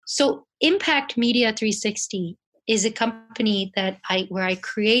So Impact Media 360 is a company where I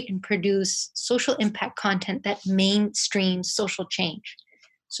create and produce social impact content that mainstreams social change.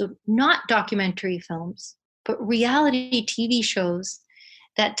 So not documentary films, but reality TV shows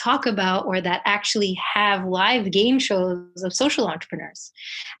that talk about or that actually have live game shows of social entrepreneurs,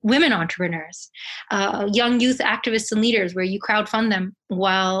 women entrepreneurs, young youth activists and leaders where you crowdfund them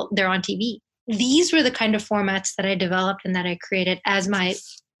while they're on TV. These were the kind of formats that I developed and that I created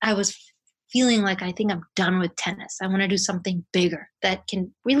I was feeling like I think I'm done with tennis. I want to do something bigger that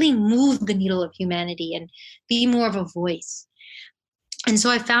can really move the needle of humanity and be more of a voice. And so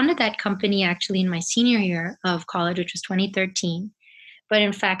I founded that company actually in my senior year of college, which was 2013, but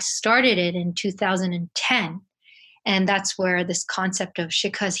in fact started it in 2010. And that's where this concept of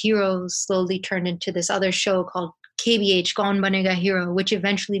Shikha's Heroes slowly turned into this other show called KBH, Kaun Banega Hero, which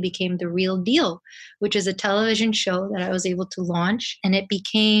eventually became The Real Deal, which is a television show that I was able to launch. And it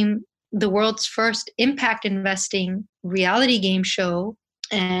became the world's first impact investing reality game show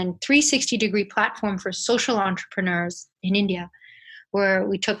and 360-degree platform for social entrepreneurs in India, where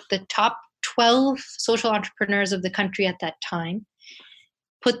we took the top 12 social entrepreneurs of the country at that time,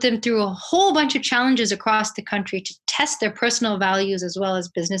 put them through a whole bunch of challenges across the country to test their personal values as well as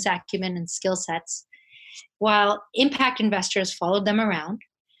business acumen and skill sets, while impact investors followed them around.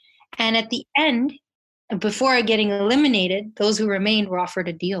 And at the end, before getting eliminated, those who remained were offered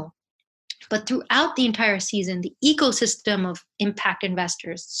a deal. But throughout the entire season, the ecosystem of impact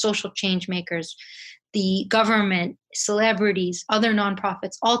investors, social change makers, the government, celebrities, other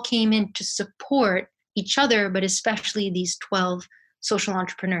nonprofits all came in to support each other, but especially these 12 social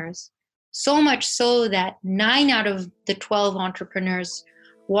entrepreneurs. So much so that 9 out of the 12 entrepreneurs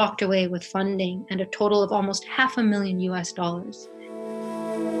walked away with funding and a total of almost $500,000 US.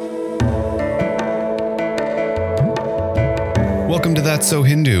 Welcome to That's So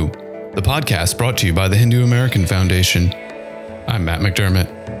Hindu, the podcast brought to you by the Hindu American Foundation. I'm Matt McDermott.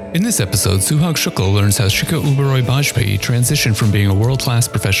 In this episode, Suhag Shukla learns how Shikha Uberoi Bajpai transitioned from being a world-class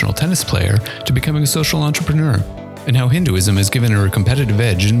professional tennis player to becoming a social entrepreneur, and how Hinduism has given her a competitive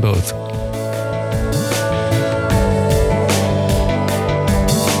edge in both.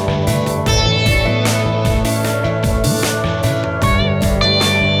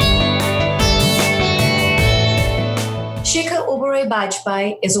 Shikha Uberoi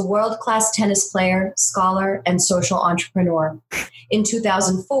Bajpai is a world-class tennis player, scholar, and social entrepreneur. In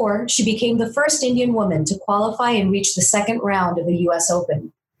 2004, she became the first Indian woman to qualify and reach the second round of the U.S.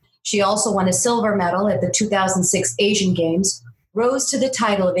 Open. She also won a silver medal at the 2006 Asian Games, rose to the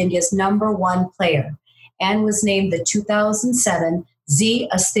title of India's #1 player, and was named the 2007 Zee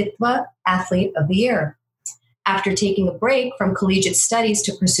Astitwa Athlete of the Year. After taking a break from collegiate studies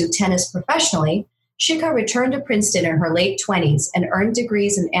to pursue tennis professionally, Shikha returned to Princeton in her late 20s and earned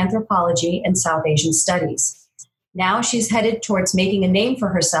degrees in anthropology and South Asian studies. Now she's headed towards making a name for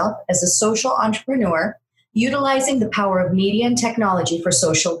herself as a social entrepreneur, utilizing the power of media and technology for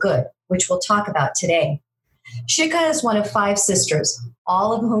social good, which we'll talk about today. Shikha is one of 5 sisters,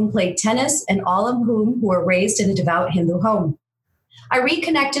 all of whom played tennis and all of whom were raised in a devout Hindu home. I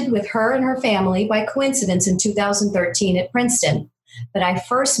reconnected with her and her family by coincidence in 2013 at Princeton, but I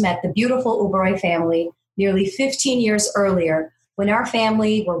first met the beautiful Uberoi family nearly 15 years earlier when our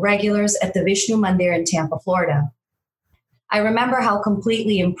family were regulars at the Vishnu Mandir in Tampa, Florida. I remember how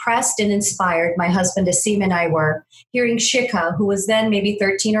completely impressed and inspired my husband Asim and I were hearing Shikha, who was then maybe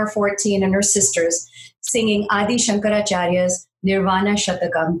 13 or 14, and her sisters singing Adi Shankaracharya's Nirvana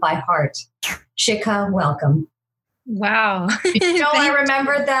Shatakam by heart. Shikha, welcome. Wow. I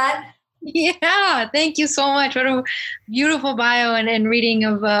remembered that. Yeah, thank you so much. What a beautiful bio and reading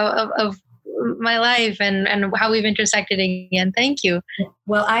of my life and how we've intersected again. Thank you.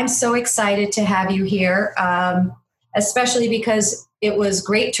 Well, I'm so excited to have you here. Especially because it was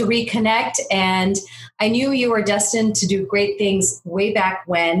great to reconnect, and I knew you were destined to do great things way back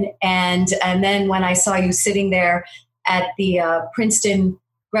when. And then when I saw you sitting there at the Princeton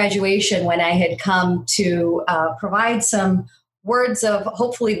graduation, when I had come to provide some words of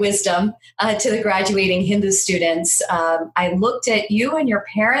hopefully wisdom to the graduating Hindu students, I looked at you and your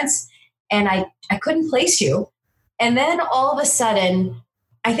parents, and I couldn't place you. And then all of a sudden,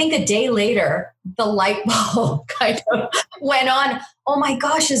 I think a day later, the light bulb kind of went on. Oh my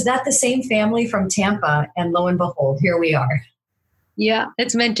gosh, is that the same family from Tampa? And lo and behold, here we are. Yeah,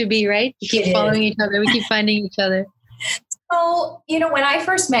 it's meant to be, right? We keep following each other. We keep finding each other. So, when I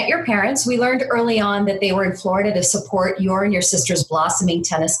first met your parents, we learned early on that they were in Florida to support your and your sister's blossoming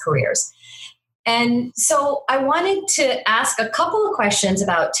tennis careers. And so I wanted to ask a couple of questions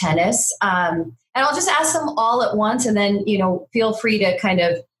about tennis. And I'll just ask them all at once, and then, feel free to kind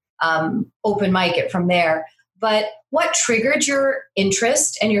of open mic it from there. But what triggered your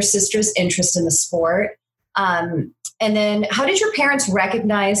interest and your sister's interest in the sport? And then how did your parents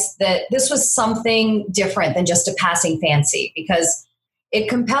recognize that this was something different than just a passing fancy? Because it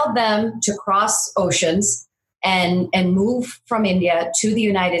compelled them to cross oceans and move from India to the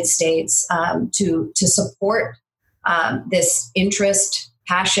United States to support this interest,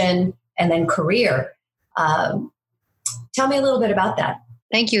 passion, and then career. Tell me a little bit about that.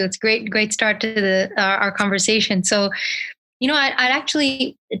 Thank you. It's great start to our conversation. So, I'd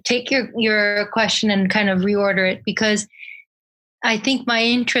actually take your question and kind of reorder it, because I think my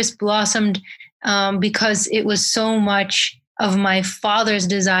interest blossomed because it was so much of my father's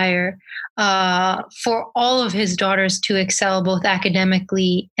desire for all of his daughters to excel both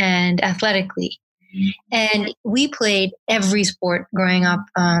academically and athletically. And we played every sport growing up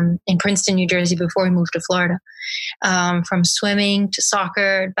in Princeton, New Jersey, before we moved to Florida. From swimming to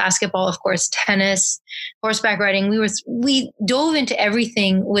soccer, basketball, of course, tennis, horseback riding. We dove into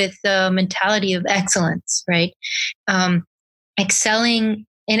everything with the mentality of excellence, right? Excelling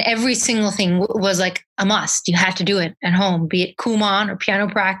in every single thing was like a must. You had to do it at home, be it Kumon or piano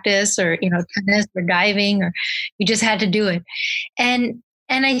practice or, tennis or diving, or you just had to do it. And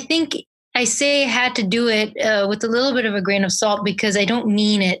I think I say had to do it with a little bit of a grain of salt, because I don't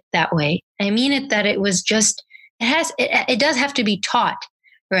mean it that way. I mean it that it was just, it does have to be taught,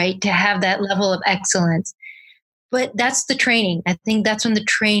 right? To have that level of excellence. But that's the training. I think that's when the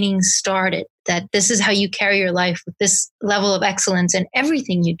training started, that this is how you carry your life with this level of excellence in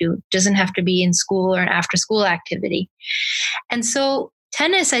everything you do. It doesn't have to be in school or an after school activity. And so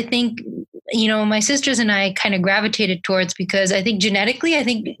tennis, I think, my sisters and I kind of gravitated towards, because I think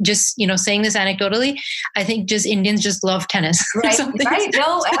genetically, just, saying this anecdotally, I think just Indians just love tennis. Right.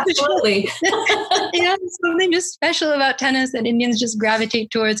 No, absolutely. Something just special about tennis that Indians just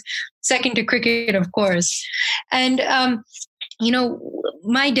gravitate towards, second to cricket, of course. And,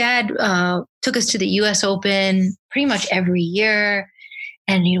 my dad took us to the US Open pretty much every year.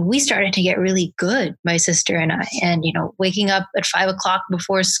 And, we started to get really good, my sister and I. And, waking up at 5 o'clock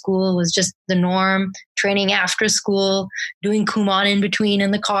before school was just the norm. Training after school, doing Kumon in between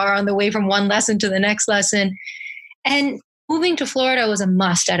in the car on the way from one lesson to the next lesson. And moving to Florida was a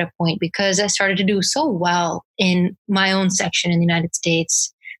must at a point, because I started to do so well in my own section in the United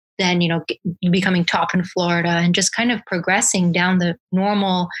States. Then, becoming top in Florida and just kind of progressing down the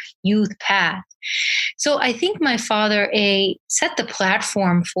normal youth path. So I think my father set the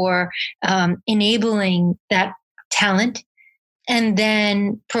platform for enabling that talent, and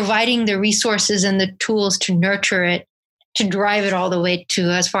then providing the resources and the tools to nurture it, to drive it all the way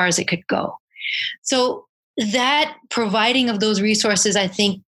to as far as it could go. So that providing of those resources, I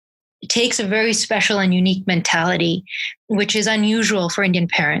think, takes a very special and unique mentality, which is unusual for Indian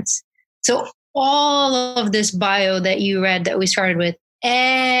parents. So all of this bio that you read that we started with,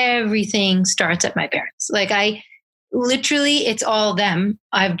 everything starts at my parents. Like it's all them.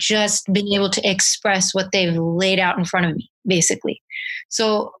 I've just been able to express what they've laid out in front of me, basically.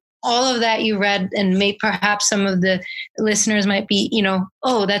 So all of that you read, and maybe perhaps some of the listeners might be,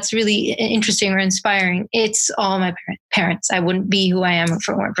 oh, that's really interesting or inspiring. It's all my parents. I wouldn't be who I am if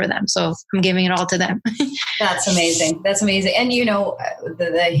it weren't for them. So I'm giving it all to them. That's amazing. That's amazing. And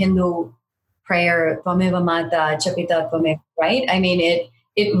the Hindu prayer, Tvameva Mata, Chapita Tvameva, right? I mean,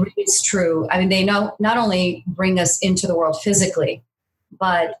 it reads true. I mean, they not only bring us into the world physically,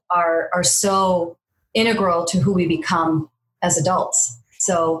 but are so integral to who we become as adults.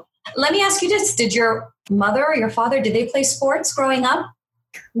 So let me ask you this. Did your mother or your father, did they play sports growing up?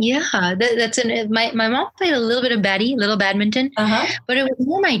 Yeah, my mom played a little bit of badminton, but it was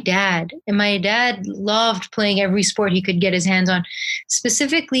more my dad. And my dad loved playing every sport he could get his hands on,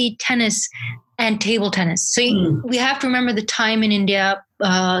 specifically tennis and table tennis. So we have to remember the time in India,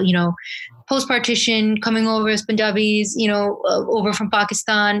 post-partition, coming over as Punjabis, over from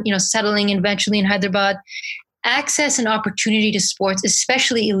Pakistan, settling eventually in Hyderabad. Access and opportunity to sports,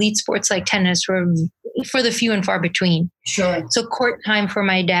 especially elite sports like tennis, were for the few and far between. Sure. So court time for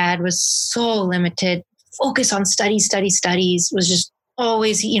my dad was so limited. Focus on studies was just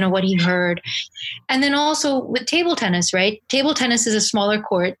always, what he heard. And then also with table tennis, right? Table tennis is a smaller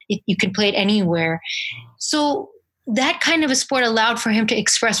court. You can play it anywhere. So that kind of a sport allowed for him to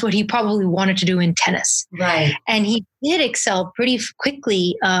express what he probably wanted to do in tennis. Right. And he did excel pretty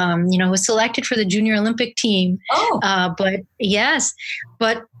quickly. Was selected for the junior Olympic team. But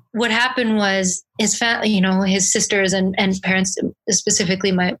what happened was his his sisters and parents,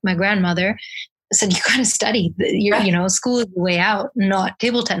 specifically my grandmother, said, you got to study. School is the way out, not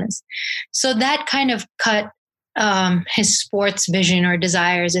table tennis. So that kind of cut his sports vision or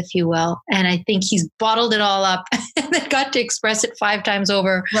desires, if you will. And I think he's bottled it all up and then got to express it 5 times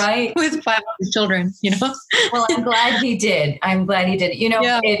over, right, with 5 children, Well, I'm glad he did.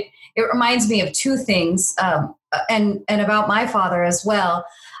 Yeah. It reminds me of 2 things, and about my father as well.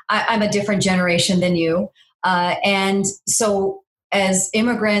 I'm a different generation than you. And so as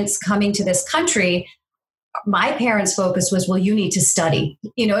immigrants coming to this country, my parents' focus was, well, you need to study.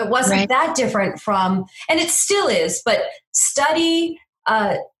 It wasn't Right. that different from, and it still is, but study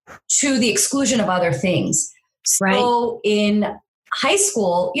to the exclusion of other things. So in high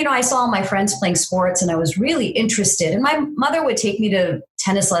school, I saw my friends playing sports and I was really interested. And my mother would take me to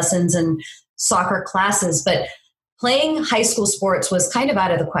tennis lessons and soccer classes, but playing high school sports was kind of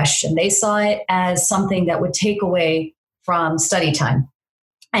out of the question. They saw it as something that would take away from study time.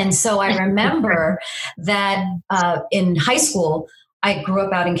 And so I remember that in high school, I grew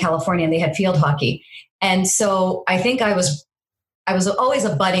up out in California and they had field hockey. And so I think I was always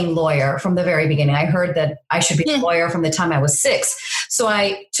a budding lawyer from the very beginning. I heard that I should be a lawyer from the time I was 6. So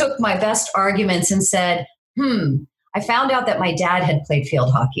I took my best arguments and said, I found out that my dad had played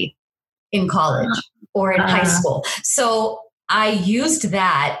field hockey in college or in high school. So I used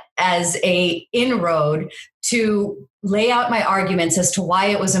that as a inroad to lay out my arguments as to why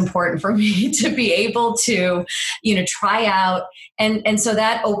it was important for me to be able to, try out. And so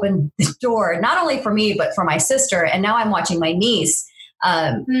that opened the door, not only for me, but for my sister. And now I'm watching my niece,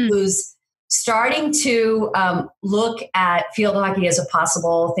 who's starting to look at field hockey as a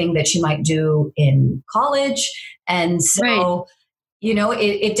possible thing that she might do in college. And so,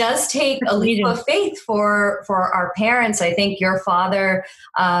 it does take a leap of faith for our parents. I think your father,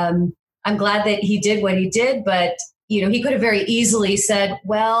 I'm glad that he did what he did, but he could have very easily said,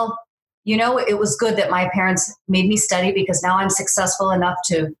 well, it was good that my parents made me study because now I'm successful enough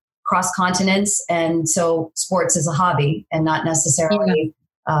to cross continents. And so sports is a hobby and not necessarily,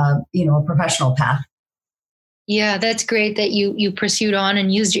 a professional path. Yeah, that's great that you pursued on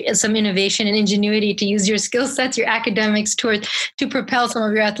and used some innovation and ingenuity to use your skill sets, your academics to propel some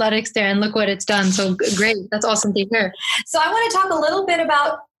of your athletics there. And look what it's done. So great. That's awesome to hear. So I want to talk a little bit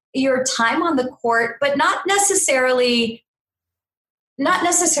about your time on the court, but not necessarily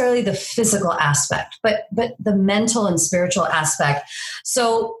the physical aspect, but the mental and spiritual aspect.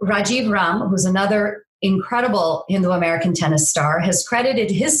 So Rajiv Ram, who's another incredible Hindu-American tennis star, has credited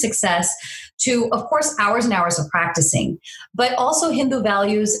his success to, of course, hours and hours of practicing, but also Hindu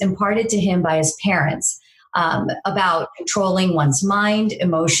values imparted to him by his parents about controlling one's mind,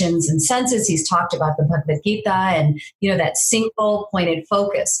 emotions, and senses. He's talked about the Bhagavad Gita and, that single pointed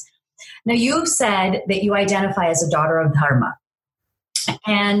focus. Now, you've said that you identify as a daughter of Dharma.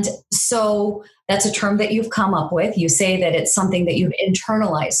 And so that's a term that you've come up with. You say that it's something that you've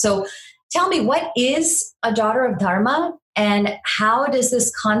internalized. So tell me, what is a daughter of Dharma and how does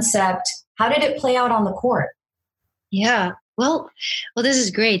this concept, how did it play out on the court? Yeah. Well, this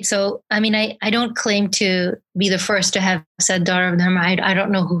is great. So, I don't claim to be the first to have said daughter of Dharma. I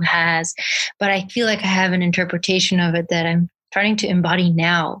don't know who has, but I feel like I have an interpretation of it that I'm starting to embody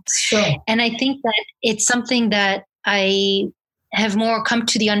now. Sure. And I think that it's something that I have more come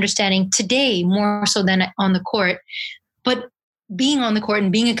to the understanding today, more so than on the court. But being on the court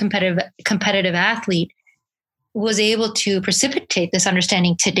and being a competitive athlete was able to precipitate this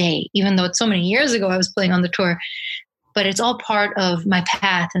understanding today, even though it's so many years ago I was playing on the tour. But it's all part of my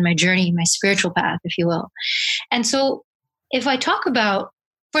path and my journey, my spiritual path, if you will. And so if I talk about,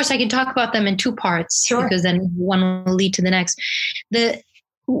 first I can talk about them in 2 parts, sure, because then one will lead to the next.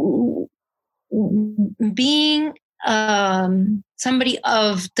 Being somebody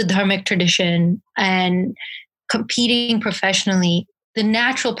of the dharmic tradition and competing professionally, the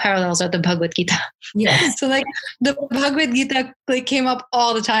natural parallels are the Bhagavad Gita. Yes. So the Bhagavad Gita came up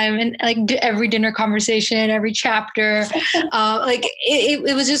all the time and every dinner conversation, every chapter,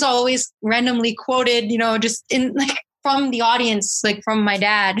 it was just always randomly quoted, just in from the audience, from my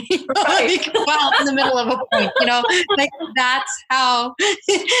dad, right. While in the middle of a point, that's how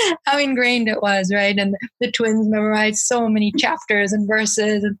ingrained it was, right? And the twins memorized so many chapters and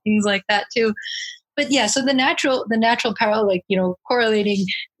verses and things like that too. But yeah, so the natural parallel, correlating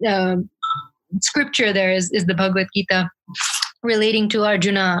scripture there is the Bhagavad Gita, relating to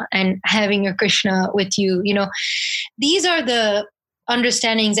Arjuna and having your Krishna with you. These are the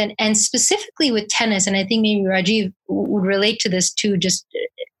understandings, and specifically with tennis, and I think maybe Rajiv would relate to this too, just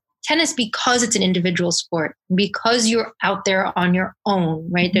tennis, because it's an individual sport, because you're out there on your own,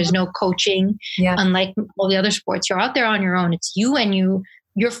 right? Mm-hmm. There's no coaching. Yeah. Unlike all the other sports, you're out there on your own. It's you and you.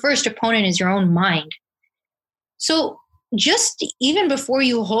 Your first opponent is your own mind. So just even before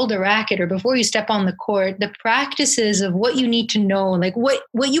you hold a racket or before you step on the court, the practices of what you need to know, like what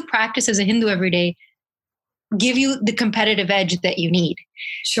you practice as a Hindu every day, give you the competitive edge that you need.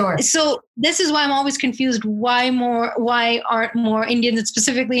 Sure. So this is why I'm always confused. Why aren't more Indians, and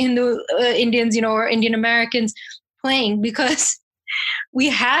specifically Hindu Indians, or Indian Americans playing? Because we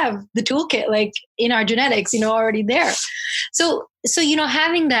have the toolkit, like in our genetics, already there. So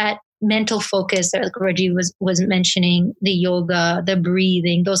having that mental focus that like Reggie was mentioning, the yoga, the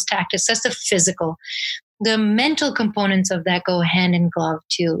breathing, those tactics, that's the physical. The mental components of that go hand in glove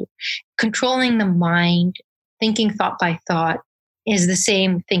too. Controlling the mind, thinking thought by thought is the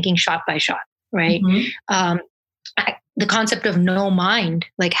same thinking shot by shot, right? Mm-hmm. The concept of no mind,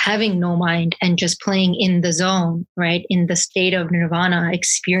 like having no mind and just playing in the zone, right? In the state of nirvana,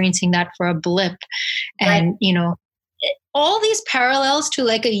 experiencing that for a blip. And, right. All these parallels to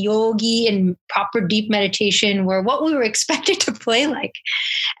like a yogi and proper deep meditation were what we were expected to play like.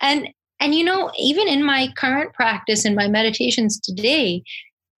 And even in my current practice and my meditations today,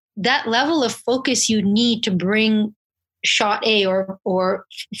 that level of focus you need to bring shot A or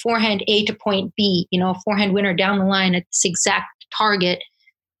forehand A to point B, forehand winner down the line at this exact target.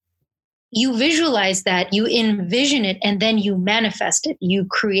 You visualize that, you envision it, and then you manifest it. You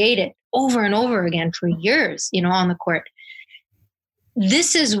create it over and over again for years, on the court.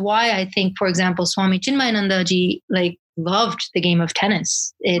 This is why I think, for example, Swami Chinmayananda ji loved the game of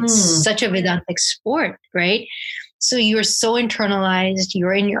tennis. It's such a Vedantic sport, right? So you're so internalized,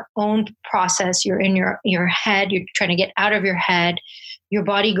 you're in your own process, you're in your head, you're trying to get out of your head. Your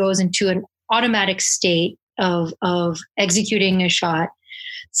body goes into an automatic state of executing a shot.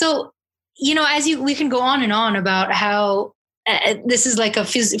 So, we can go on and on about how this is like a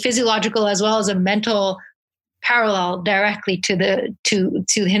physiological as well as a mental parallel directly to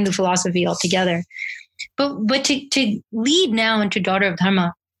Hindu philosophy altogether. But to lead now into Daughter of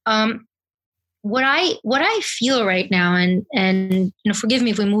Dharma, what I feel right now, and forgive me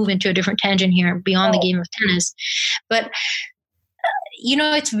if we move into a different tangent here beyond the game of tennis, but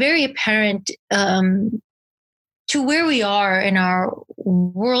it's very apparent to where we are in our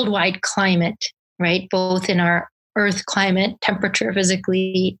worldwide climate, right? Both in our earth climate, temperature,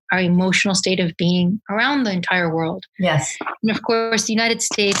 physically, our emotional state of being around the entire world. Yes. And of course, the United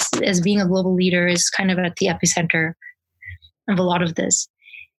States, as being a global leader, is kind of at the epicenter of a lot of this.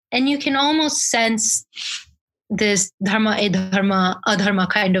 And you can almost sense this dharma, adharma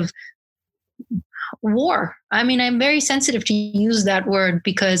kind of war. I mean, I'm very sensitive to use that word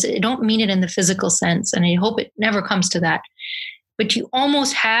because I don't mean it in the physical sense, and I hope it never comes to that. But you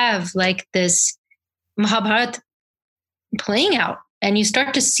almost have like this Mahabharata playing out, and you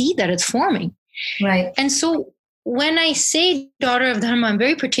start to see that it's forming. Right. And so when I say Daughter of Dharma, I'm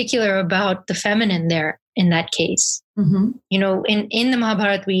very particular about the feminine there in that case. Mm-hmm. In the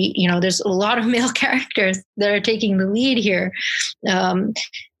Mahabharata, there's a lot of male characters that are taking the lead here.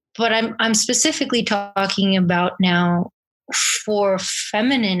 But I'm specifically talking about now for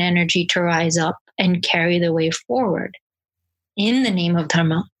feminine energy to rise up and carry the way forward in the name of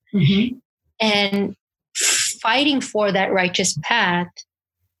Dharma. Mm-hmm. And fighting for that righteous path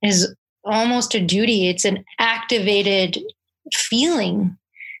is almost a duty. It's an activated feeling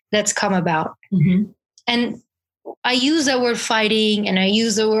that's come about. Mm-hmm. And I use the word fighting and I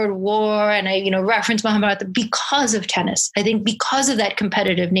use the word war and I, reference Mahabharata because of tennis. I think because of that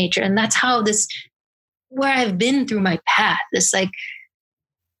competitive nature. And that's how where I've been through my path, this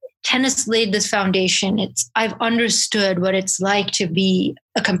tennis laid this foundation. I've understood what it's like to be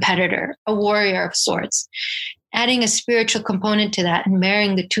a competitor, a warrior of sorts. Adding a spiritual component to that and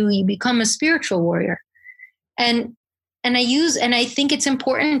marrying the two, you become a spiritual warrior. And I think it's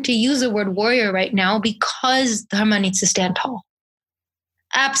important to use the word warrior right now because Dharma needs to stand tall.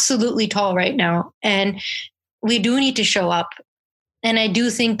 Absolutely tall right now. And we do need to show up. And I do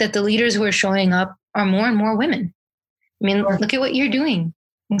think that the leaders who are showing up are more and more women. I mean, look at what you're doing,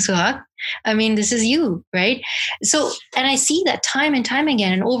 Suhag. I mean, this is you, right? So, and I see that time and time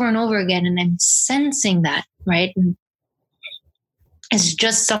again and over again, and I'm sensing that, right? And it's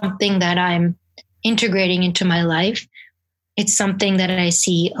just something that I'm integrating into my life. It's something that I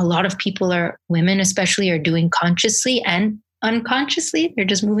see a lot of people women especially are doing consciously and unconsciously. They're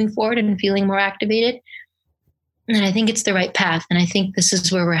just moving forward and feeling more activated. And I think it's the right path. And I think this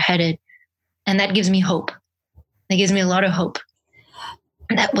is where we're headed. And that gives me hope. That gives me a lot of hope.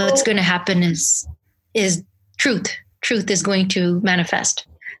 That what's going to happen is truth. Truth is going to manifest.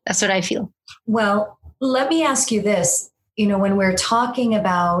 That's what I feel. Well, let me ask you this. When we're talking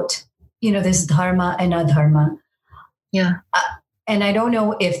about, this dharma and adharma. Yeah. And I don't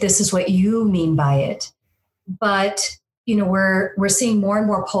know if this is what you mean by it, but we're seeing more and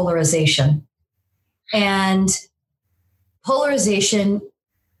more polarization. And polarization,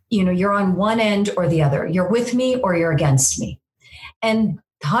 you're on one end or the other. You're with me or you're against me. And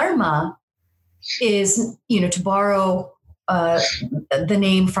dharma is, to borrow the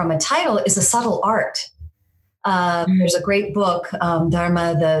name from a title, is a subtle art. There's a great book,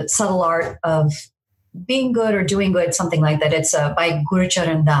 Dharma, The Subtle Art of Being Good or Doing Good, something like that. It's by Guru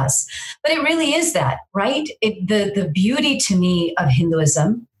Charan Das. But it really is that, right? The beauty to me of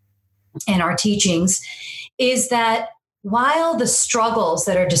Hinduism and our teachings is that while the struggles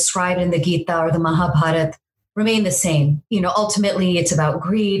that are described in the Gita or the Mahabharata remain the same, ultimately it's about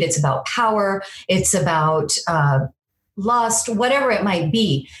greed, it's about power, it's about lust, whatever it might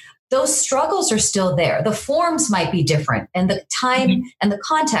be. Those struggles are still there. The forms might be different and the time and the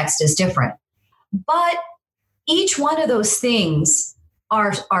context is different. But each one of those things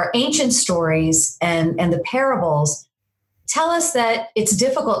are ancient stories and the parables tell us that it's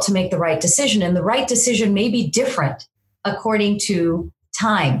difficult to make the right decision, and the right decision may be different according to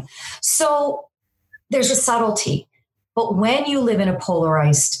time. So there's a subtlety. But when you live in a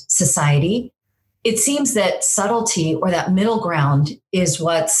polarized society, it seems that subtlety or that middle ground is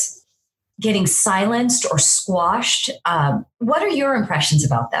what's getting silenced or squashed. What are your impressions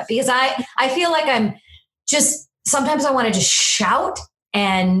about that? Because I feel like sometimes I want to just shout,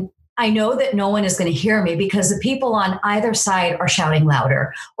 and I know that no one is going to hear me because the people on either side are shouting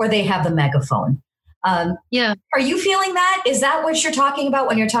louder or they have the megaphone. Yeah. Are you feeling that? Is that what you're talking about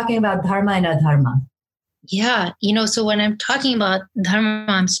when you're talking about dharma and adharma? Yeah. So when I'm talking about dharma,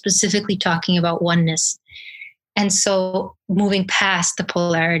 I'm specifically talking about oneness. And so moving past the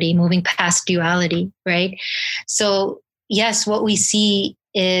polarity, moving past duality, right? So yes, what we see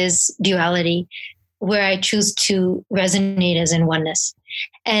is duality, where I choose to resonate as in oneness.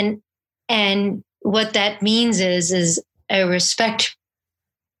 And what that means is I respect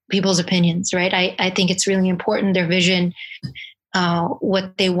people's opinions, right? I think it's really important, their vision,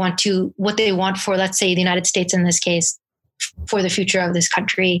 what they want for, let's say, the United States in this case, for the future of this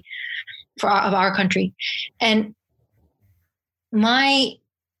country, of our country. And my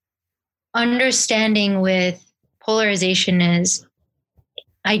understanding with polarization is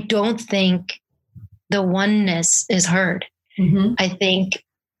I don't think the oneness is heard. Mm-hmm. I think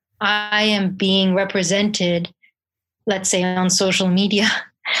I am being represented, let's say, on social media,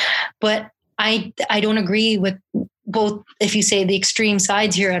 but I don't agree with both, if you say the extreme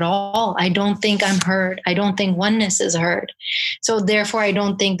sides here at all. I don't think I'm heard. I don't think oneness is heard. So therefore, I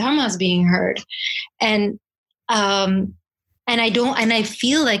don't think dharma is being heard. And I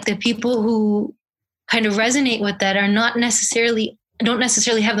feel like the people who kind of resonate with that don't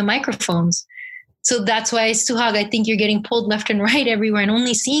necessarily have the microphones. So that's why, Suhag, I think you're getting pulled left and right everywhere and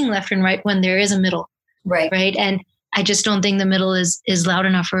only seeing left and right when there is a middle. Right. Right. And I just don't think the middle is loud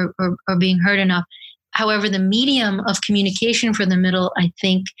enough or being heard enough. However, the medium of communication for the middle, I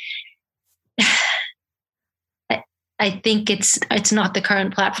think it's not the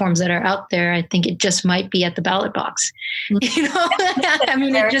current platforms that are out there. I think it just might be at the ballot box. I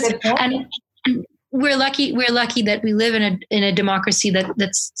mean, and we're lucky that we live in a democracy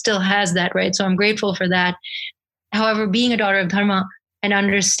that still has that, right? So I'm grateful for that. However, being a daughter of dharma and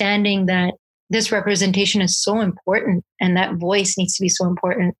understanding that this representation is so important and that voice needs to be so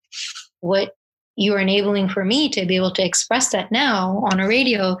important, what you're enabling for me to be able to express that now on a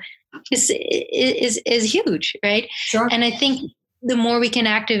radio is huge, right? Sure. And I think the more we can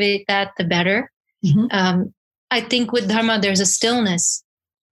activate that, the better. Mm-hmm. I think with dharma, there's a stillness.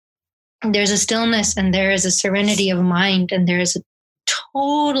 There's a stillness and there is a serenity of mind and there is a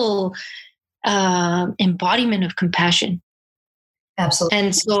total embodiment of compassion. Absolutely.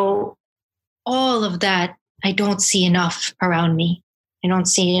 And so all of that, I don't see enough around me. I don't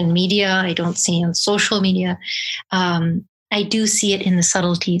see it in media. I don't see it on social media. I do see it in the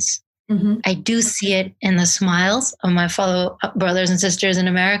subtleties. Mm-hmm. I do see it in the smiles of my fellow brothers and sisters in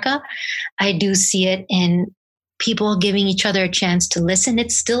America. I do see it in people giving each other a chance to listen.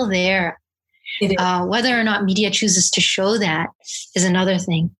 It's still there. Whether or not media chooses to show that is another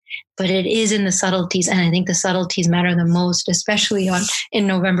thing, but it is in the subtleties. And I think the subtleties matter the most, especially in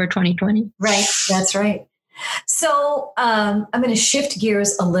November 2020. Right. That's right. So I'm going to shift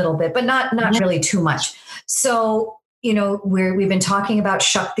gears a little bit, but not really too much. So, we've been talking about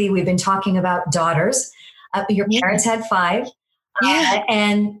Shakti. We've been talking about daughters. Your parents had 5. Yeah.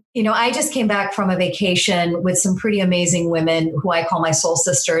 And I just came back from a vacation with some pretty amazing women who I call my soul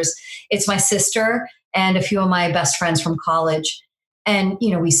sisters. It's my sister and a few of my best friends from college. And,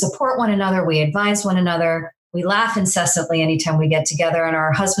 we support one another. We advise one another. We laugh incessantly anytime we get together. And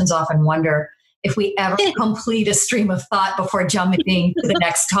our husbands often wonder, if we ever complete a stream of thought before jumping to the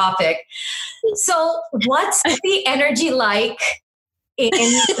next topic. So what's the energy like in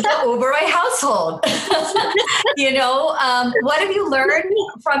the Uberoi household? What have you learned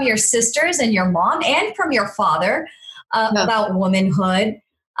from your sisters and your mom and from your father about womanhood?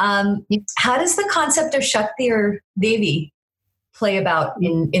 How does the concept of Shakti or Devi play about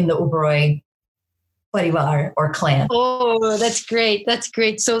in the Uberoi Parivar or clan? Oh, that's great. That's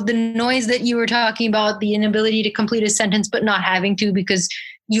great. So the noise that you were talking about, the inability to complete a sentence, but not having to because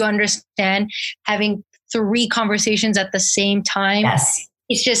you understand having 3 conversations at the same time. Yes.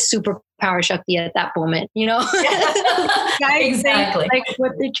 It's just superpower Shakti at that moment, Exactly. Like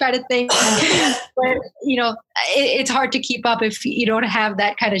what they try to think. But, it's hard to keep up if you don't have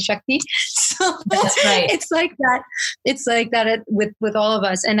that kind of Shakti. So that's right. It's like that. It's like that with all of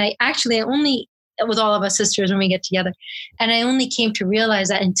us. And I only, with all of us sisters when we get together. And I only came to realize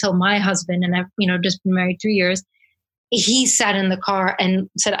that until my husband, and I've, just been married 3 years, he sat in the car and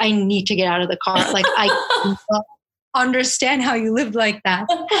said, I need to get out of the car. Like, I understand how you lived like that.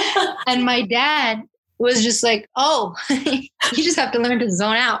 And my dad was just like, oh, you just have to learn to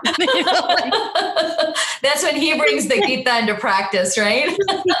zone out. That's when he brings the Gita into practice, right?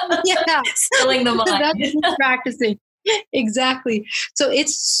 Yeah. Stilling the mind. That's what he's practicing. Exactly. So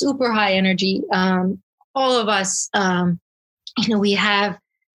it's super high energy. All of us, we have,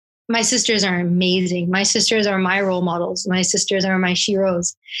 my sisters are amazing. My sisters are my role models. My sisters are my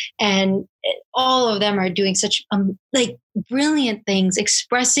sheroes. And all of them are doing such brilliant things,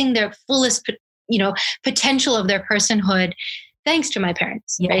 expressing their fullest, potential of their personhood. Thanks to my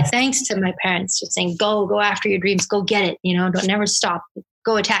parents, yes. Right? Thanks to my parents just saying, go after your dreams, go get it, don't never stop,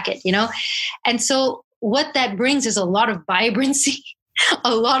 go attack it, And so what that brings is a lot of vibrancy,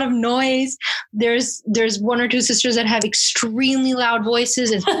 a lot of noise. There's 1 or 2 sisters that have extremely loud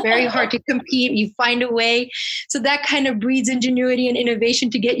voices. It's very hard to compete. You find a way. So that kind of breeds ingenuity and innovation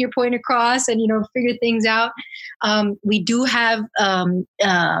to get your point across and, figure things out. We do have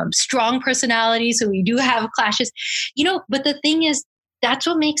strong personalities. So we do have clashes, but the thing is, that's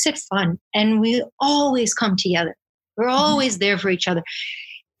what makes it fun. And we always come together. We're always there for each other.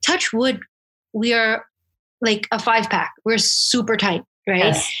 Touch wood, we are like a 5-pack. We're super tight, right?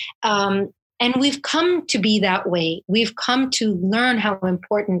 Yes. And we've come to be that way. We've come to learn how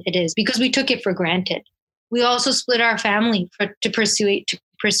important it is because we took it for granted. We also split our family to pursue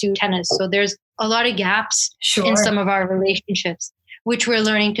tennis. So there's a lot of gaps in some of our relationships, which we're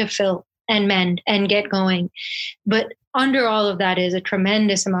learning to fill and mend and get going. But under all of that is a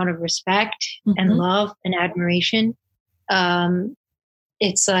tremendous amount of respect and love and admiration.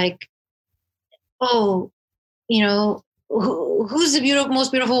 It's like, who's the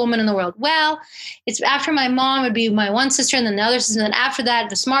most beautiful woman in the world? Well, it's after my mom would be my one sister, and then the other sister, and then after that,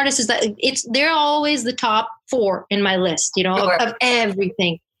 the smartest is that they're always the top 4 in my list, of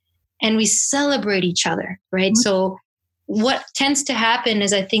everything. And we celebrate each other, right? So what tends to happen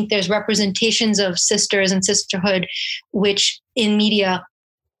is I think there's representations of sisters and sisterhood, which in media,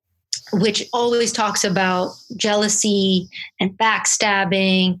 which always talks about jealousy and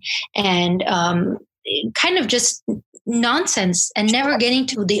backstabbing and kind of just nonsense and never getting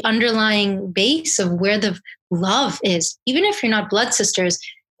to the underlying base of where the love is. Even if you're not blood sisters,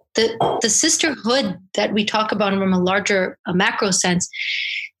 the sisterhood that we talk about from a macro sense,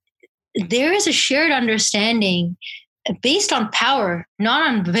 there is a shared understanding based on power, not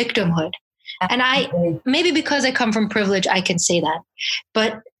on victimhood. And maybe because I come from privilege, I can say that.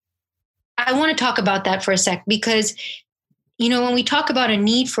 But I want to talk about that for a sec because, when we talk about a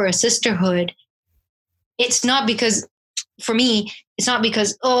need for a sisterhood, it's not because, for me, it's not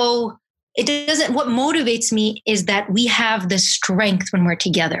because, it doesn't, what motivates me is that we have the strength when we're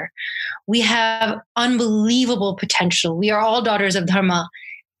together. We have unbelievable potential. We are all daughters of Dharma,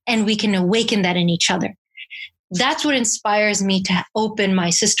 and we can awaken that in each other. That's what inspires me to open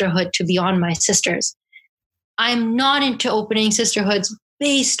my sisterhood to beyond my sisters. I'm not into opening sisterhoods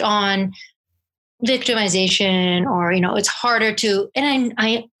based on victimization or, it's harder to, and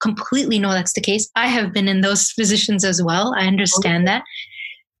I completely know that's the case. I have been in those positions as well. I understand that.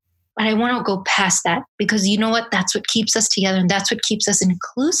 But I want to go past that because you know what? That's what keeps us together. And that's what keeps us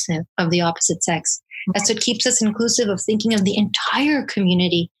inclusive of the opposite sex. That's what keeps us inclusive of thinking of the entire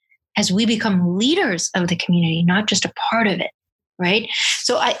community as we become leaders of the community, not just a part of it, right?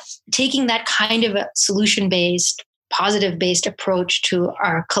 So taking that kind of a solution-based, positive-based approach to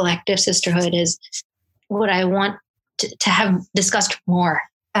our collective sisterhood is what I want to have discussed more.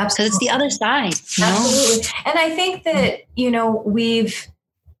 Absolutely. Because it's the other side. Absolutely. And I think that, we've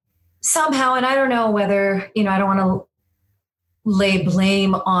somehow, and I don't know whether, I don't want to lay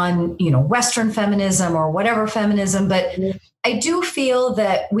blame on, Western feminism or whatever feminism, but I do feel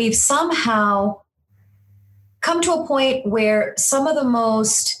that we've somehow come to a point where some of the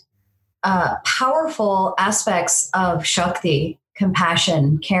most powerful aspects of Shakti,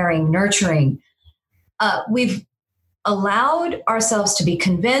 compassion, caring, nurturing, we've allowed ourselves to be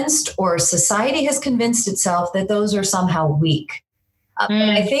convinced, or society has convinced itself that those are somehow weak.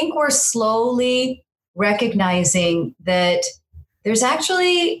 And I think we're slowly recognizing that there's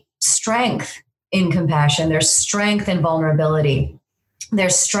actually strength in compassion. There's strength in vulnerability.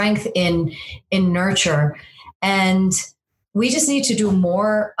 There's strength in nurture. And we just need to do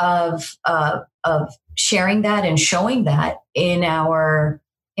more of sharing that and showing that in our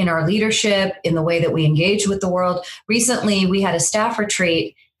leadership, in the way that we engage with the world. Recently, we had a staff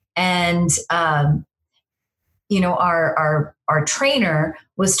retreat, and our trainer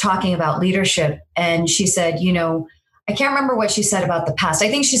was talking about leadership, and she said, I can't remember what she said about the past. I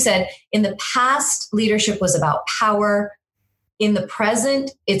think she said in the past, leadership was about power. In the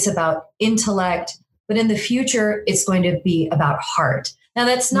present, it's about intellect. But in the future, it's going to be about heart. Now,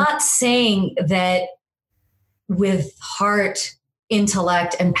 that's not saying that with heart,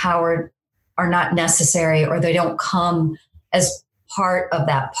 intellect, and power are not necessary, or they don't come as part of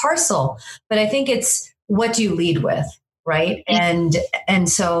that parcel. But I think it's, what do you lead with, right? And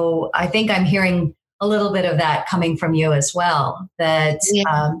so I think I'm hearing a little bit of that coming from you as well, that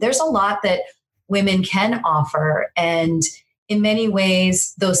there's a lot that women can offer. And in many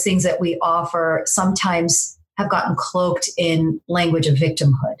ways, those things that we offer sometimes have gotten cloaked in language of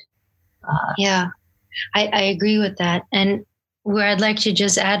victimhood. I agree with that. And where I'd like to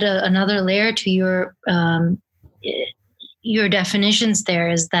just add another layer to your definitions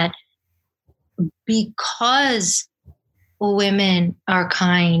there is that because women are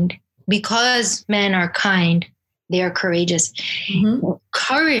kind, because men are kind, they are courageous. Mm-hmm.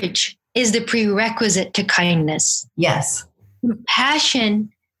 Courage is the prerequisite to kindness. Yes.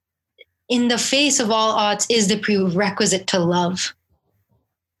 Passion, in the face of all odds, is the prerequisite to love.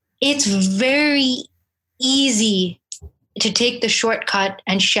 It's very easy to take the shortcut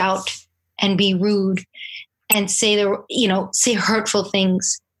and shout and be rude and say hurtful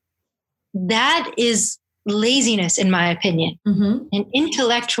things. That is laziness, in my opinion. Mm-hmm. And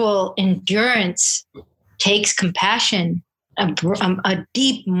intellectual endurance takes compassion. A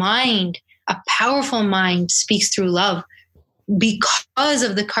deep mind, a powerful mind speaks through love because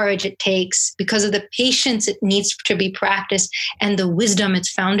of the courage it takes, because of the patience it needs to be practiced, and the wisdom it's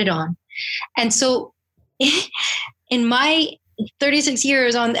founded on. And so in my 36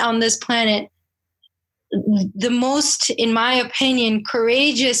 years on this planet, the most, in my opinion,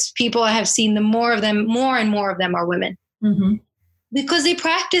 courageous people I have seen, more and more of them are women. Mm-hmm. Because they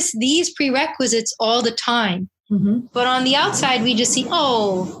practice these prerequisites all the time. Mm-hmm. But on the outside, we just see,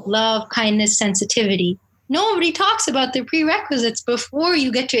 love, kindness, sensitivity. Nobody talks about the prerequisites before you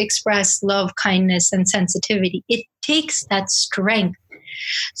get to express love, kindness, and sensitivity. It takes that strength.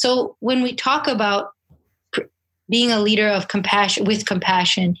 So when we talk about being a leader of compassion, with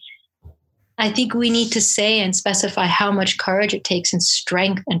compassion, I think we need to say and specify how much courage it takes and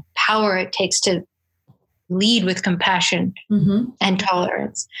strength and power it takes to lead with compassion and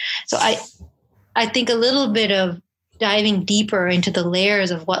tolerance. So I think a little bit of diving deeper into the layers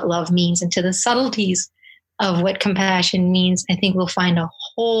of what love means, into the subtleties of what compassion means, I think we'll find a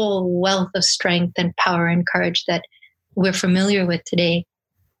whole wealth of strength and power and courage that we're familiar with today.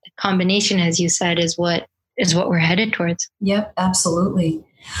 The combination, as you said, is what we're headed towards. Yep, absolutely.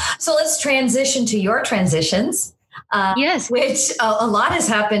 So let's transition to your transitions. Yes, which a lot has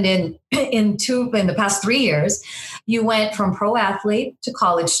happened in the past 3 years. You went from pro athlete to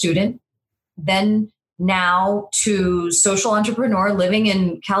college student, then now to social entrepreneur living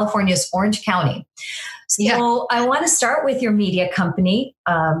in California's Orange County. So I want to start with your media company,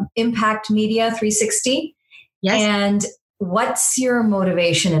 Impact Media 360. Yes. And what's your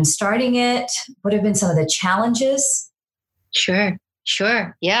motivation in starting it? What have been some of the challenges? Sure.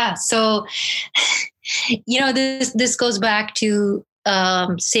 Yeah. So, this goes back to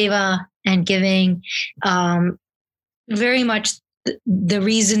seva and giving, very much the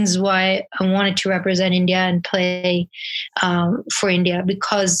reasons why I wanted to represent India and play for India,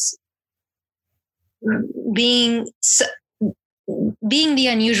 because being the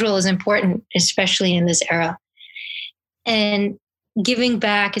unusual is important, especially in this era. And giving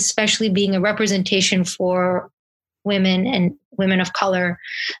back, especially being a representation for women and women of color,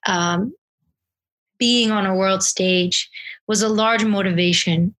 being on a world stage was a large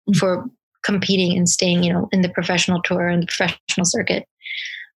motivation for competing and staying, in the professional tour and the professional circuit.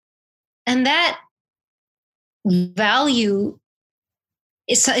 And that value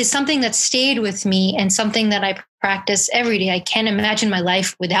is something that stayed with me and something that I practice every day. I can't imagine my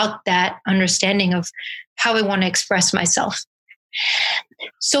life without that understanding of how I want to express myself.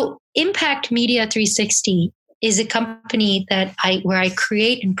 So Impact Media 360 is a company where I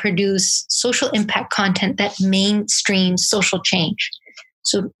create and produce social impact content that mainstreams social change.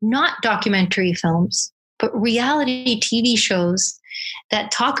 So not documentary films, but reality TV shows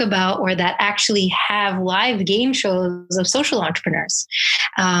that talk about or that actually have live game shows of social entrepreneurs,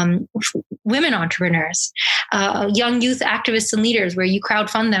 women entrepreneurs, young youth activists and leaders where you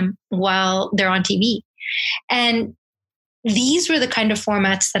crowdfund them while they're on TV. And these were the kind of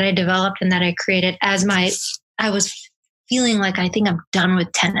formats that I developed and that I created I was feeling like, I think I'm done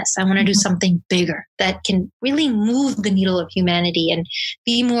with tennis. I want to do something bigger that can really move the needle of humanity and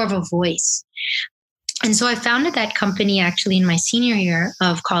be more of a voice. And so I founded that company actually in my senior year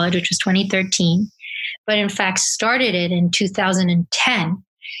of college, which was 2013, but in fact started it in 2010.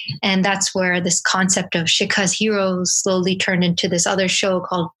 And that's where this concept of Shikha's Heroes slowly turned into this other show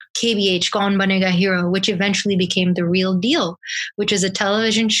called KBH, Kaun Banega Hero, which eventually became The Real Deal, which is a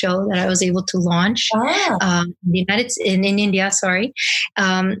television show that I was able to launch in India,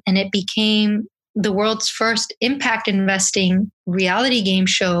 and it became the world's first impact investing reality game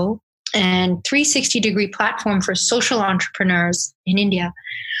show and 360-degree platform for social entrepreneurs in India,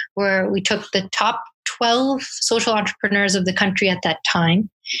 where we took the top 12 social entrepreneurs of the country at that time,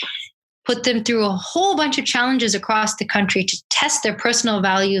 put them through a whole bunch of challenges across the country to test their personal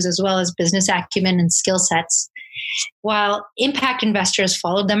values as well as business acumen and skill sets, while impact investors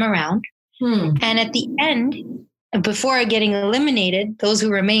followed them around. And at the end, before getting eliminated, those who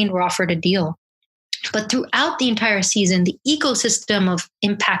remained were offered a deal. But throughout the entire season, the ecosystem of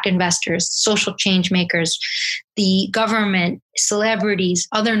impact investors, social change makers, the government, celebrities,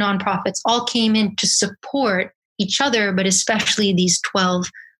 other nonprofits all came in to support each other, but especially these 12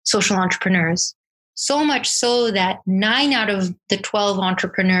 social entrepreneurs. So much so that 9 out of the 12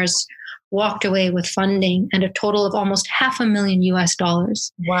 entrepreneurs walked away with funding and a total of almost $500,000 US.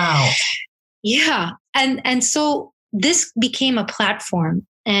 Wow. Yeah. And so this became a platform.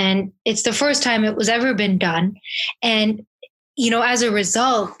 And it's the first time it was ever been done. And, as a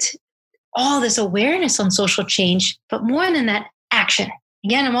result, all this awareness on social change, but more than that, action.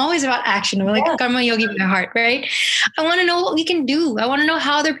 Again, I'm always about action. I'm like karma yogi in my heart, right? I want to know what we can do. I want to know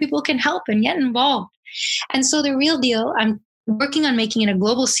how other people can help and get involved. And so The Real Deal, I'm working on making it a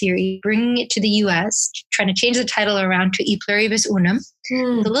global series, bringing it to the US, trying to change the title around to E Pluribus Unum,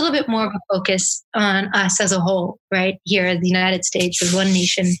 with a little bit more of a focus on us as a whole, right? Here in the United States as one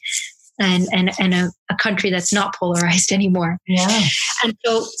nation and a country that's not polarized anymore. Yeah. And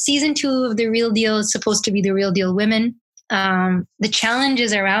so season 2 of The Real Deal is supposed to be The Real Deal Women. The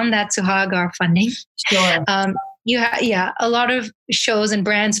challenges around that, Suhag, are funding. Sure. A lot of shows and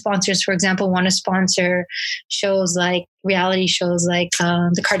brand sponsors, for example, want to sponsor shows like reality shows like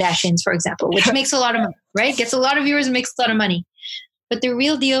the Kardashians, for example, which makes a lot of money, right? Gets a lot of viewers and makes a lot of money. But The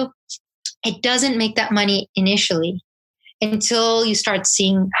Real Deal, it doesn't make that money initially until you start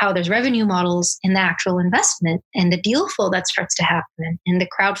seeing how there's revenue models in the actual investment and the deal flow that starts to happen and the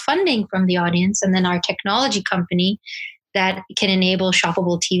crowdfunding from the audience, and then our technology company that can enable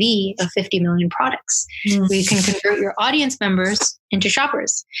shoppable TV of 50 million products. Where you can convert your audience members into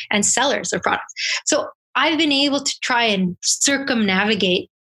shoppers and sellers of products. So I've been able to try and circumnavigate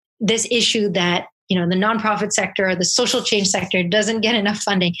this issue that, the nonprofit sector or the social change sector doesn't get enough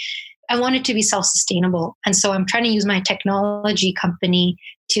funding. I want it to be self-sustainable. And so I'm trying to use my technology company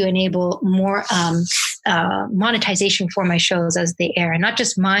to enable more monetization for my shows as they air, and not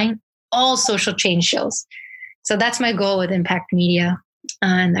just mine, all social change shows. So that's my goal with Impact Media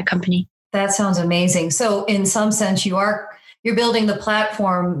and that company. That sounds amazing. So in some sense, you're building the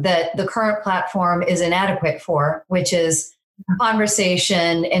platform that the current platform is inadequate for, which is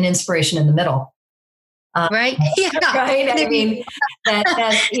conversation and inspiration in the middle. Right? Yeah. Right. I mean,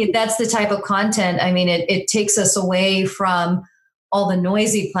 that's the type of content. I mean, it takes us away from all the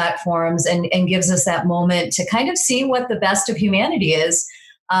noisy platforms and gives us that moment to kind of see what the best of humanity is.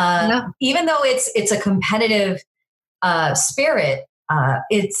 Even though it's a competitive spirit,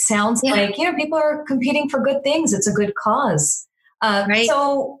 it sounds like, people are competing for good things. It's a good cause. Right.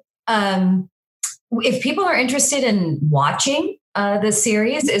 So if people are interested in watching the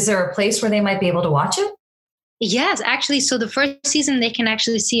series, is there a place where they might be able to watch it? Yes, actually. So the first season they can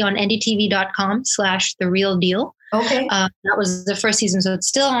actually see on ndtv.com/The Real Deal. Okay. That was the first season. So it's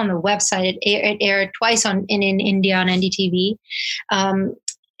still on the website. It aired twice in India on NDTV. And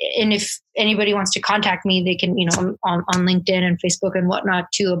if anybody wants to contact me, they can, on LinkedIn and Facebook and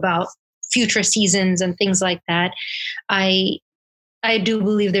whatnot too, about future seasons and things like that. I I do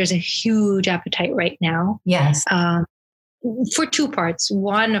believe there's a huge appetite right now. Yes. For two parts.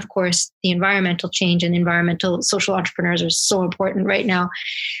 One, of course, the environmental change and environmental social entrepreneurs are so important right now.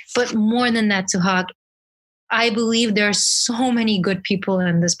 But more than that, Suhag, I believe there are so many good people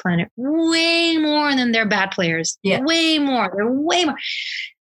on this planet, way more than they're bad players. Yeah. Way more. They're way more.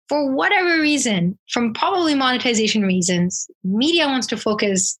 For whatever reason, from probably monetization reasons, media wants to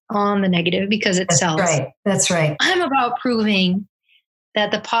focus on the negative because it sells. Right. That's right. I'm about proving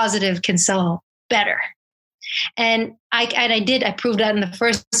that the positive can sell better. And I proved that in the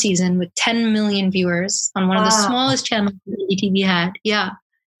first season with 10 million viewers on one of the smallest channels that TV had. Yeah.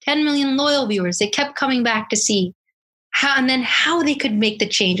 10 million loyal viewers. They kept coming back to see how they could make the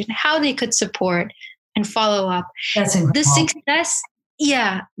change and how they could support and follow up. That's incredible.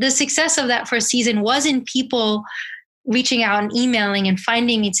 The success of that first season wasn't people reaching out and emailing and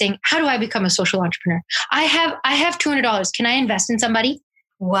finding me and saying, how do I become a social entrepreneur? I have $200. Can I invest in somebody?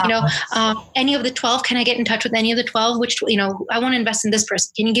 Wow. Any of the 12, can I get in touch with any of the 12? Which, I want to invest in this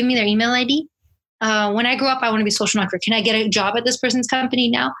person. Can you give me their email ID? When I grow up, I want to be a social entrepreneur. Can I get a job at this person's company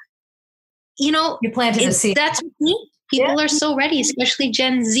now? You planted a seed. That's me. People are so ready, especially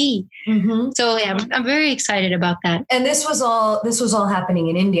Gen Z. Mm-hmm. So yeah, I'm very excited about that. And this was all happening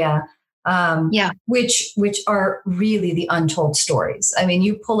in India. Which are really the untold stories. I mean,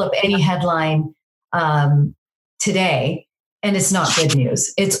 you pull up any headline today, and it's not good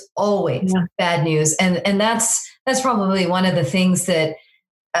news. It's always bad news, and that's probably one of the things that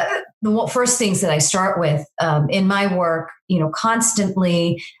the first things that I start with in my work.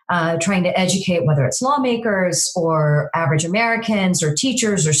 Constantly trying to educate, whether it's lawmakers or average Americans or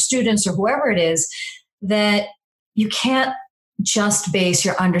teachers or students or whoever it is, that you can't just base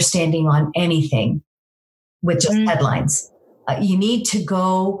your understanding on anything with just headlines. You need to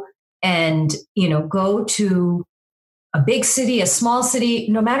go and, go to a big city, a small city,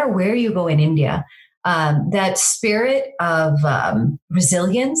 no matter where you go in India, that spirit of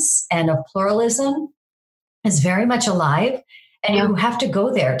resilience and of pluralism is very much alive. And you have to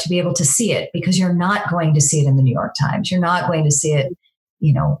go there to be able to see it, because you're not going to see it in the New York Times. You're not going to see it,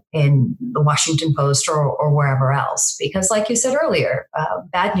 in the Washington Post or wherever else. Because like you said earlier,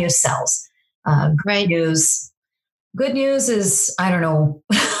 bad news sells. Good news is, I don't know.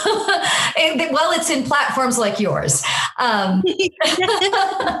 Well, it's in platforms like yours.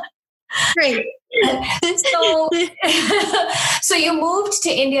 Great. So you moved to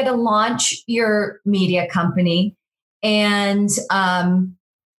India to launch your media company, and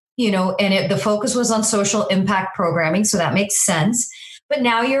the focus was on social impact programming, so that makes sense. But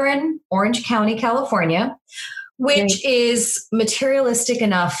now you're in Orange County, California, which is materialistic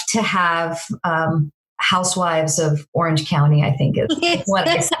enough to have Housewives of Orange County, I think is what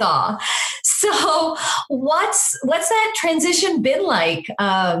I saw. So what's that transition been like?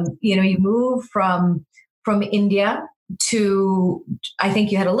 You move from India to, I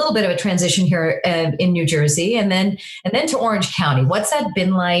think you had a little bit of a transition here in New Jersey, and then to Orange County. What's that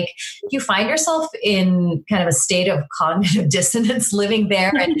been like? Do you find yourself in kind of a state of cognitive dissonance living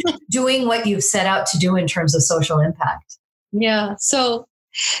there and doing what you've set out to do in terms of social impact? Yeah. So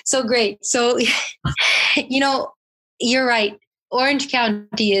great. So, you're right. Orange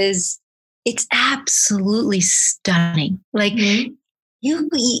County it's absolutely stunning. Like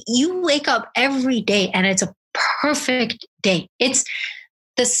you wake up every day and it's a perfect day. It's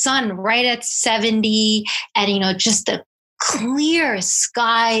the sun right at 70 and, just the clear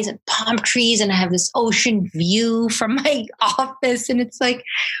skies and palm trees. And I have this ocean view from my office, and it's like,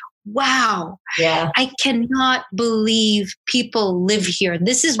 wow, I cannot believe people live here.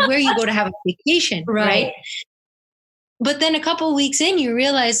 This is where you go to have a vacation, right? But then a couple of weeks in, you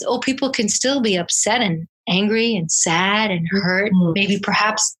realize, people can still be upset and angry and sad and hurt. Maybe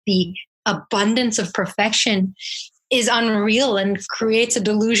perhaps the abundance of perfection is unreal and creates a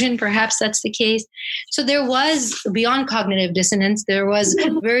delusion. Perhaps that's the case. So there was, beyond cognitive dissonance, there was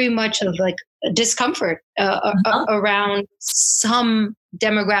very much of like discomfort around some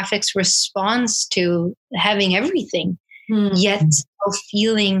demographics' response to having everything, yet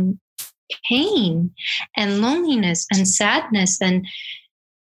feeling pain and loneliness and sadness and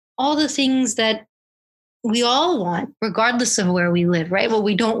all the things that we all want, regardless of where we live, right? Well,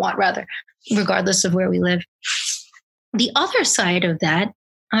 we don't want, rather, regardless of where we live. The other side of that,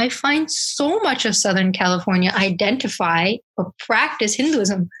 I find so much of Southern California identify or practice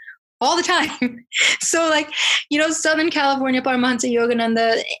Hinduism all the time. So Southern California, Paramahansa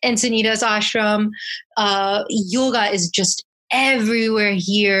Yogananda, Encinitas ashram, yoga is just everywhere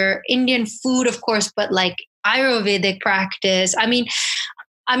here. Indian food, of course, but like Ayurvedic practice. I mean,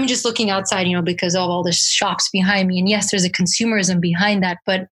 I'm just looking outside, because of all the shops behind me. And yes, there's a consumerism behind that,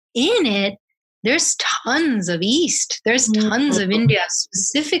 but in it, there's tons of East. There's tons of India,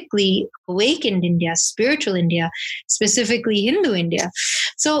 specifically awakened India, spiritual India, specifically Hindu India.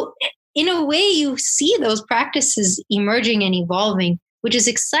 So in a way, you see those practices emerging and evolving, which is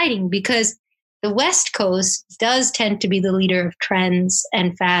exciting because the West Coast does tend to be the leader of trends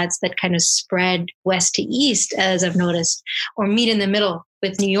and fads that kind of spread west to east, as I've noticed, or meet in the middle,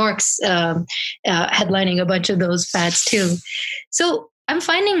 with New York's headlining a bunch of those fads too. So I'm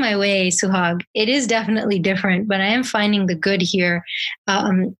finding my way, Suhag. It is definitely different, but I am finding the good here.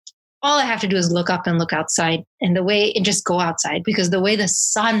 All I have to do is look up and look outside, and just go outside, because the way the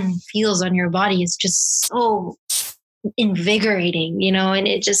sun feels on your body is just so invigorating, and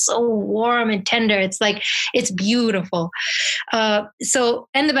it's just so warm and tender. It's like, it's beautiful. And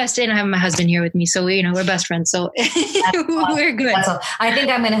the best, and I have my husband here with me, so we're best friends. So we're good. I think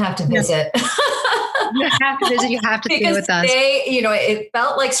I'm going to have to visit. You have to visit. You have to stay with us. Today, it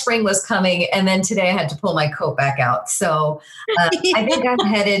felt like spring was coming, and then today I had to pull my coat back out. So I think I'm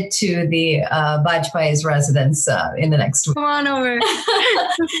headed to the Bajpai's residence in the next week. Come on over.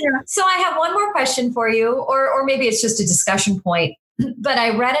 So I have one more question for you, or maybe it's just a discussion point. But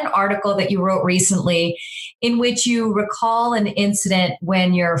I read an article that you wrote recently in which you recall an incident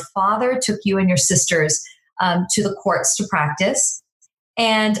when your father took you and your sisters to the courts to practice.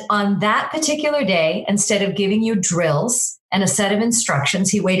 And on that particular day, instead of giving you drills and a set of instructions,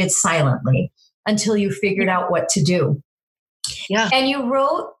 he waited silently until you figured out what to do. Yeah. And you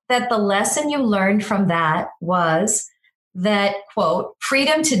wrote that the lesson you learned from that was that, quote,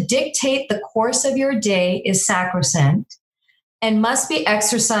 freedom to dictate the course of your day is sacrosanct and must be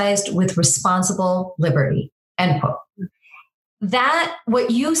exercised with responsible liberty, end quote. That,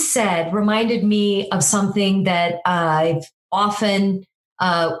 what you said, reminded me of something that I've often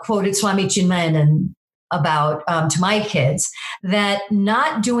quoted Swami Chinmayanan about to my kids, that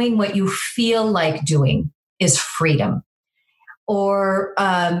not doing what you feel like doing is freedom. Or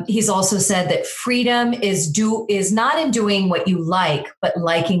he's also said that freedom is not in doing what you like, but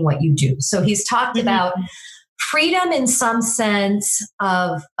liking what you do. So he's talked about freedom in some sense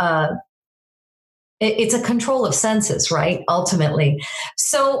of it's a control of senses, right? Ultimately.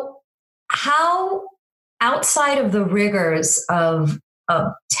 So how, outside of the rigors of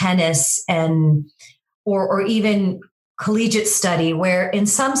tennis and or even collegiate study, where in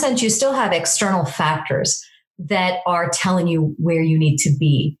some sense you still have external factors that are telling you where you need to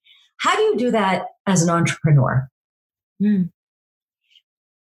be, how do you do that as an entrepreneur? And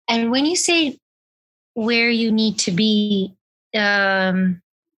when you say where you need to be, is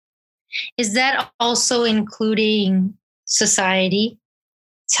that also including society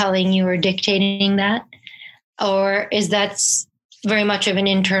telling you or dictating that? Or is that very much of an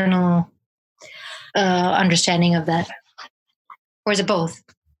internal understanding of that? Or is it both?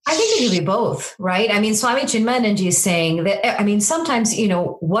 I think it could be both, right? I mean, Swami Chinmayananji is saying that, sometimes,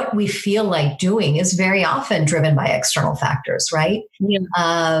 what we feel like doing is very often driven by external factors, right?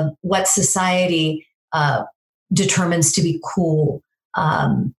 Yeah. What society determines to be cool.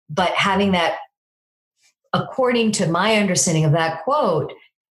 But having that, according to my understanding of that quote,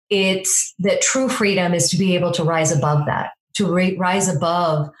 it's that true freedom is to be able to rise above that, to rise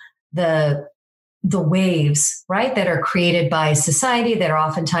above the waves, right, that are created by society, that are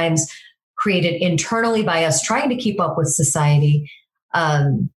oftentimes created internally by us trying to keep up with society.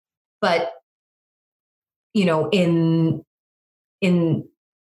 But, in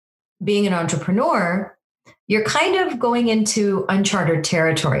being an entrepreneur, you're kind of going into uncharted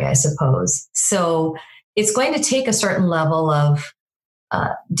territory, I suppose. So it's going to take a certain level of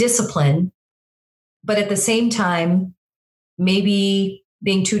discipline, but at the same time, maybe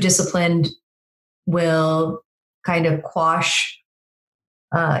being too disciplined will kind of quash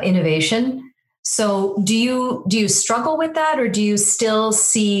innovation. So do you struggle with that, or do you still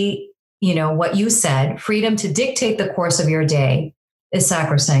see, what you said, freedom to dictate the course of your day is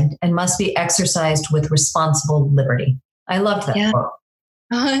sacrosanct and must be exercised with responsible liberty? I loved that quote.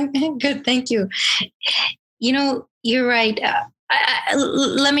 Oh, good. Thank you. You're right.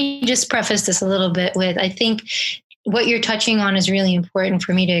 Let me just preface this a little bit with, I think what you're touching on is really important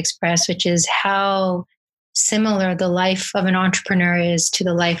for me to express, which is how similar the life of an entrepreneur is to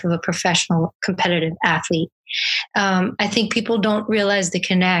the life of a professional competitive athlete. I think people don't realize the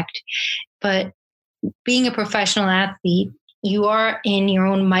connect, but being a professional athlete, you are in your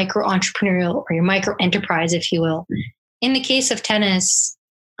own micro entrepreneurial or your micro enterprise, if you will. In the case of tennis,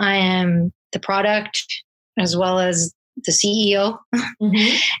 I am the product as well as the CEO.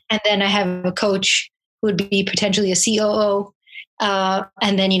 Mm-hmm. And then I have a coach who would be potentially a COO.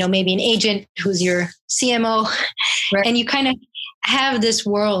 and then, maybe an agent who's your CMO. Right. And you kind of have this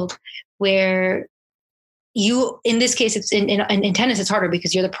world where you, in this case, it's in tennis, it's harder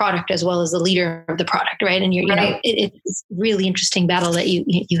because you're the product as well as the leader of the product, right? And it's a really interesting battle that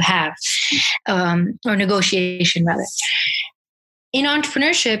you have, or negotiation rather. In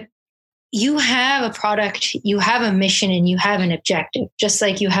entrepreneurship, you have a product, you have a mission, and you have an objective, just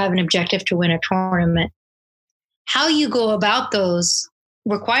like you have an objective to win a tournament. How you go about those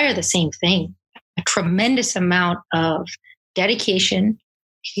require the same thing, a tremendous amount of dedication,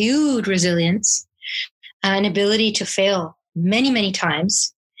 huge resilience, an ability to fail many, many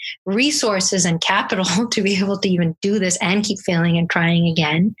times, resources and capital to be able to even do this and keep failing and trying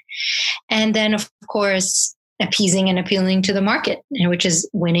again. And then, of course, appeasing and appealing to the market, which is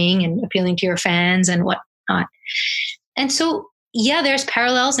winning and appealing to your fans and whatnot. And so, yeah, there's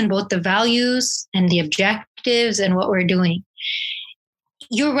parallels in both the values and the objectives and what we're doing.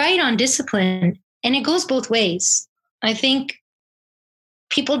 You're right on discipline, and it goes both ways. I think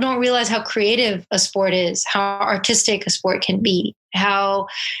people don't realize how creative a sport is, how artistic a sport can be, how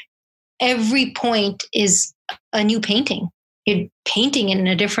every point is a new painting. You're painting it in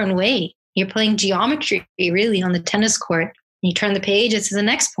a different way. You're playing geometry really on the tennis court. You turn the page, it's the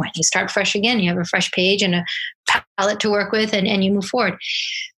next point. You start fresh again. You have a fresh page and a palette to work with, and you move forward.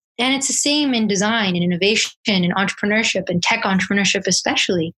 And it's the same in design and innovation and entrepreneurship and tech entrepreneurship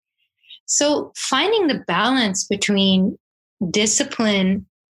especially. So finding the balance between discipline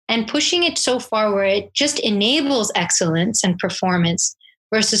and pushing it so far where it just enables excellence and performance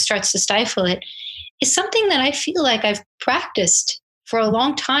versus starts to stifle it is something that I feel like I've practiced for a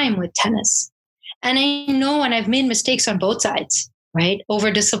long time with tennis. And I know, and I've made mistakes on both sides, right? Over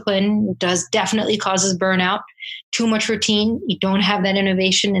discipline definitely causes burnout. Too much routine. You don't have that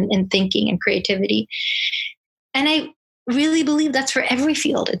innovation and thinking and creativity. And I really believe that's for every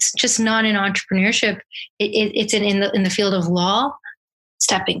field. It's just not in entrepreneurship. It's in the field of law,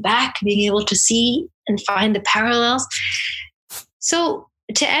 stepping back, being able to see and find the parallels. So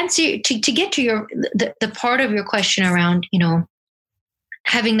to answer, to get to the part of your question around,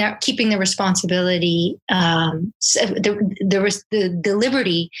 having that, keeping the responsibility, the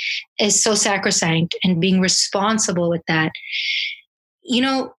liberty is so sacrosanct, and being responsible with that.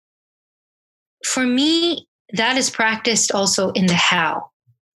 For me, that is practiced also in the how.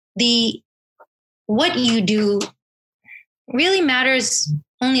 What you do really matters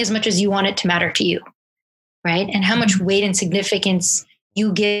only as much as you want it to matter to you, right? And how much weight and significance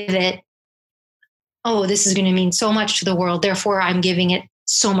you give it. Oh, this is going to mean so much to the world, therefore I'm giving it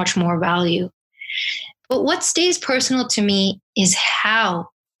so much more value. But what stays personal to me is how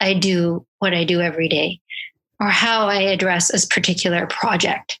I do what I do every day, or how I address a particular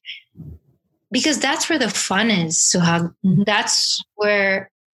project. Because that's where the fun is, Suhag. Mm-hmm. That's where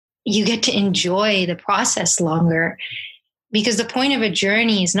you get to enjoy the process longer. Because the point of a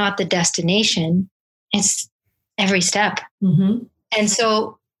journey is not the destination, it's every step. Mm-hmm. And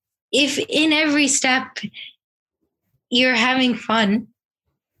so if in every step you're having fun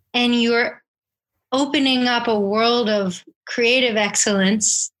and you're opening up a world of creative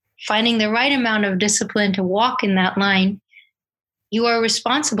excellence, finding the right amount of discipline to walk in that line, you are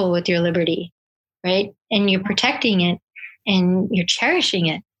responsible with your liberty, right? And you're protecting it and you're cherishing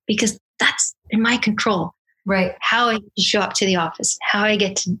it, because that's in my control. Right. How I show up to the office, how I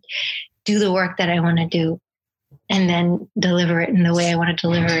get to do the work that I want to do, and then deliver it in the way I want to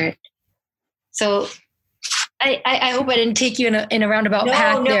deliver it. So I hope I didn't take you in a roundabout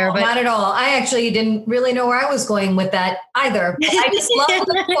path there. But not at all. I actually didn't really know where I was going with that either. But I just love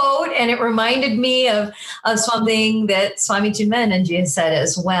the quote, and it reminded me of something that Swami Chinmayananji has said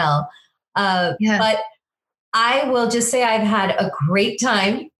as well. But I will just say I've had a great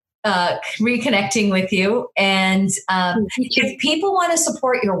time reconnecting with you. And if people want to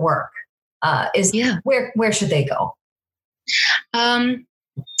support your work, where should they go?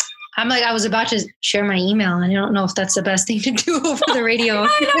 I was about to share my email, and I don't know if that's the best thing to do over the radio.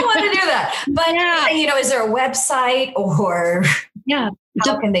 I don't want to do that. But is there a website or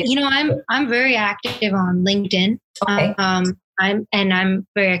how can they? I'm very active on LinkedIn. Okay. I'm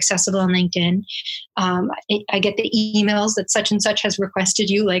very accessible on LinkedIn. I get the emails that such and such has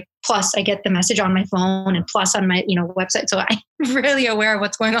requested you, plus I get the message on my phone, and plus on my, website. So I'm really aware of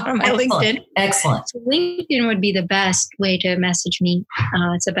what's going on my LinkedIn. Excellent. So LinkedIn would be the best way to message me.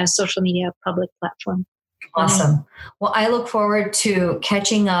 It's the best social media public platform. Awesome. Well, I look forward to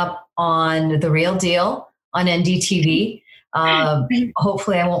catching up on The Real Deal on NDTV.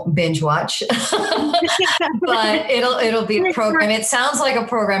 Hopefully I won't binge watch, but it'll be a program. It sounds like a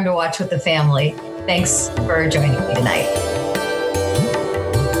program to watch with the family. Thanks for joining me tonight.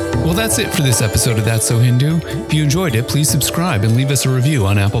 Well, that's it for this episode of That's So Hindu. If you enjoyed it, please subscribe and leave us a review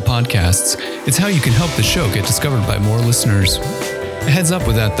on Apple Podcasts. It's how you can help the show get discovered by more listeners. A heads up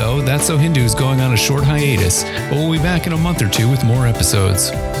with that, though, That's So Hindu is going on a short hiatus, but we'll be back in a month or two with more episodes.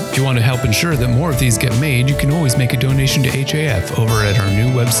 If you want to help ensure that more of these get made, you can always make a donation to HAF over at our new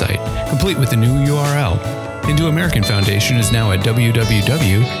website, complete with a new URL. Hindu American Foundation is now at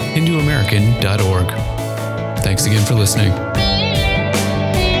www.hinduamerican.org. Thanks again for listening.